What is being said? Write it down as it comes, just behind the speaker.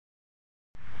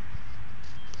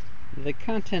The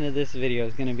content of this video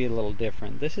is going to be a little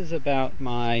different. This is about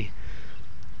my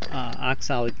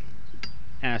oxalic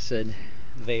acid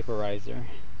vaporizer.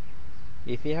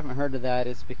 If you haven't heard of that,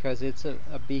 it's because it's a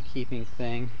beekeeping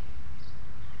thing,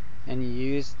 and you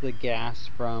use the gas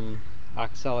from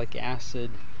oxalic acid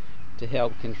to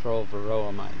help control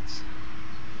varoa mites.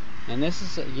 And this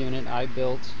is a unit I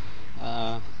built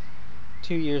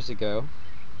 2 years ago,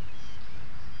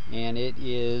 and it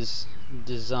is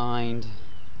designed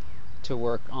to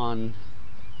work on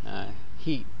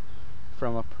heat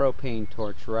from a propane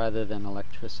torch rather than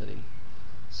electricity.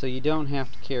 So you don't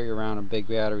have to carry around a big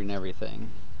battery and everything.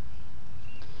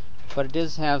 But it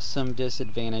does have some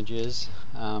disadvantages.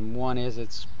 One is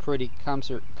it's pretty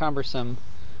cumbersome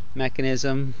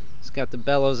mechanism. It's got the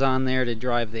bellows on there to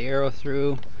drive the arrow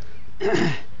through.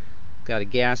 Got a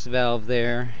gas valve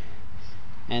there,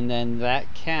 and then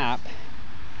that cap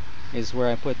is where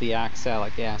I put the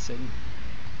oxalic acid.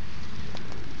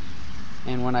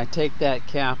 And when I take that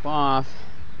cap off,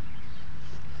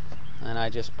 and I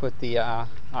just put the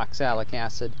oxalic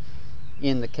acid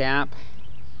in the cap,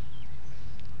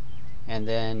 and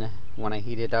then when I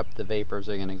heat it up, the vapors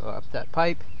are going to go up that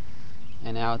pipe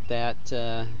and out that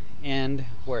end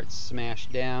where it's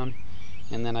smashed down,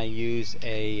 and then I use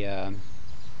a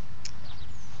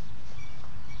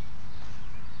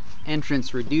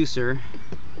entrance reducer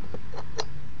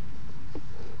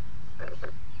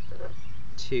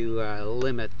to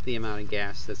limit the amount of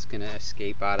gas that's going to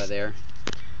escape out of there.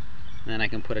 And then I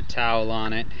can put a towel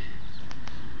on it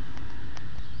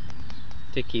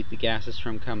to keep the gases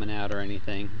from coming out or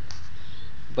anything.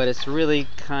 But it's really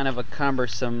kind of a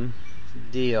cumbersome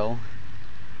deal,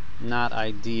 not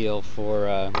ideal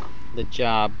for the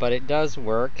job, but it does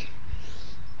work,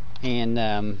 and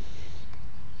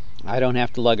I don't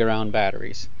have to lug around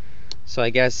batteries. So I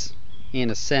guess in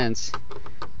a sense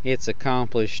it's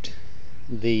accomplished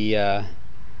the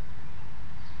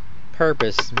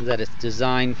purpose that it's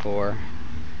designed for,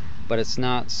 but it's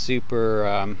not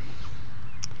super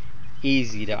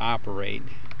easy to operate.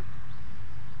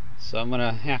 So I'm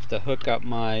gonna have to hook up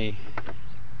my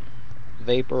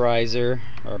vaporizer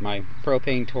or my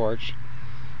propane torch,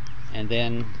 and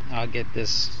then I'll get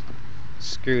this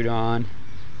screwed on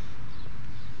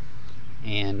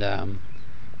and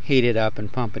heat it up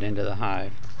and pump it into the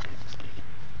hive.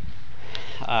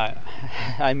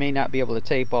 I may not be able to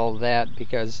tape all of that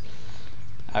because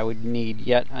I would need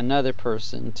yet another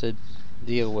person to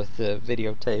deal with the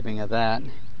videotaping of that,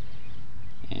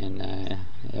 and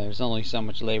there's only so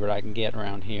much labor I can get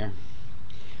around here.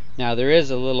 Now there is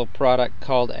a little product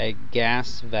called a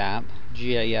gas VAP,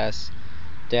 GAS-VAP,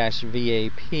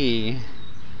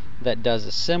 that does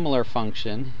a similar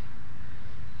function,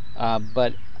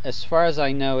 but as far as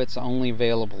I know it's only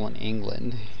available in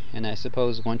England, and I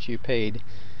suppose once you paid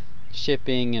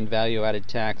shipping and value-added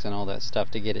tax and all that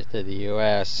stuff to get it to the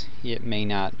US, it may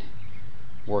not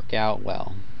work out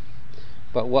well.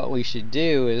 But what we should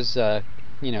do is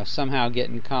somehow get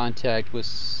in contact with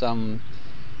some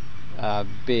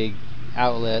big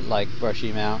outlet like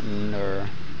Brushy Mountain or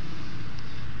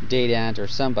Dadant or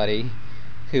somebody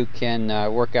who can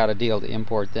work out a deal to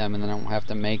import them, and then I won't have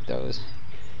to make those.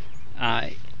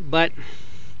 But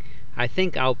I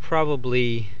think I'll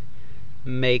probably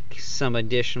make some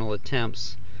additional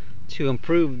attempts to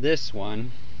improve this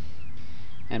one,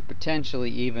 and potentially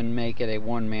even make it a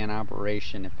one-man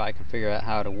operation if I can figure out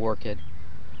how to work it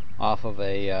off of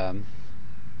a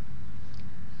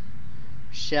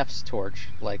chef's torch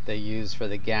like they use for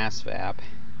the gas VAP,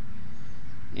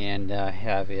 and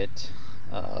have it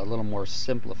a little more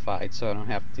simplified so I don't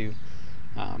have to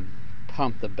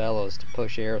pump the bellows to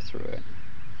push air through it.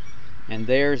 And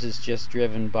theirs is just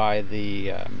driven by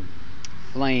the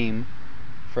flame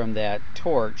from that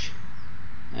torch,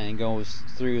 and goes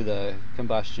through the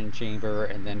combustion chamber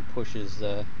and then pushes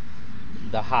the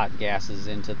hot gases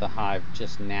into the hive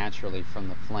just naturally from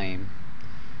the flame.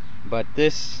 But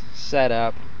this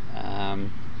setup,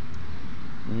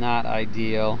 not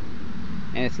ideal,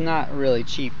 and it's not really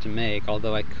cheap to make,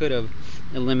 although I could have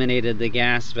eliminated the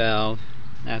gas valve.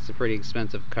 That's a pretty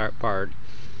expensive part.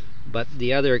 But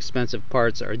the other expensive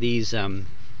parts are these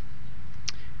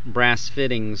brass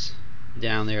fittings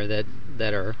down there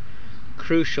that are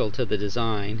crucial to the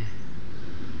design.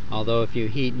 Although if you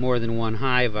heat more than one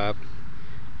hive up,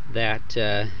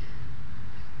 that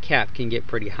cap can get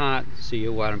pretty hot, so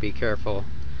you want to be careful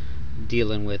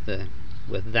dealing with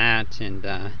that,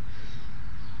 and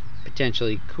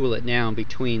potentially cool it down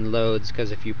between loads,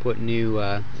 because if you put new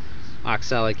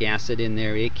oxalic acid in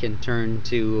there, it can turn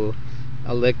to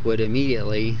a liquid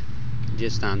immediately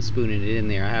just on spooning it in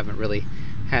there. I haven't really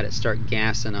had it start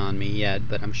gassing on me yet,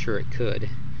 but I'm sure it could.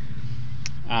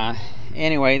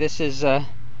 Anyway, this is a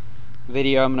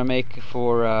video I'm going to make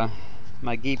for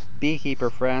my beekeeper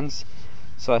friends,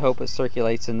 so I hope it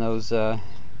circulates in those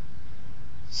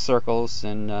circles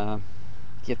and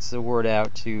gets the word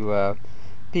out to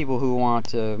people who want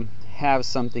to have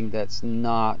something that's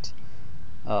not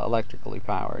electrically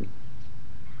powered.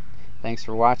 Thanks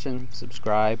for watching,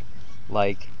 subscribe,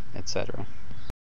 like, etc.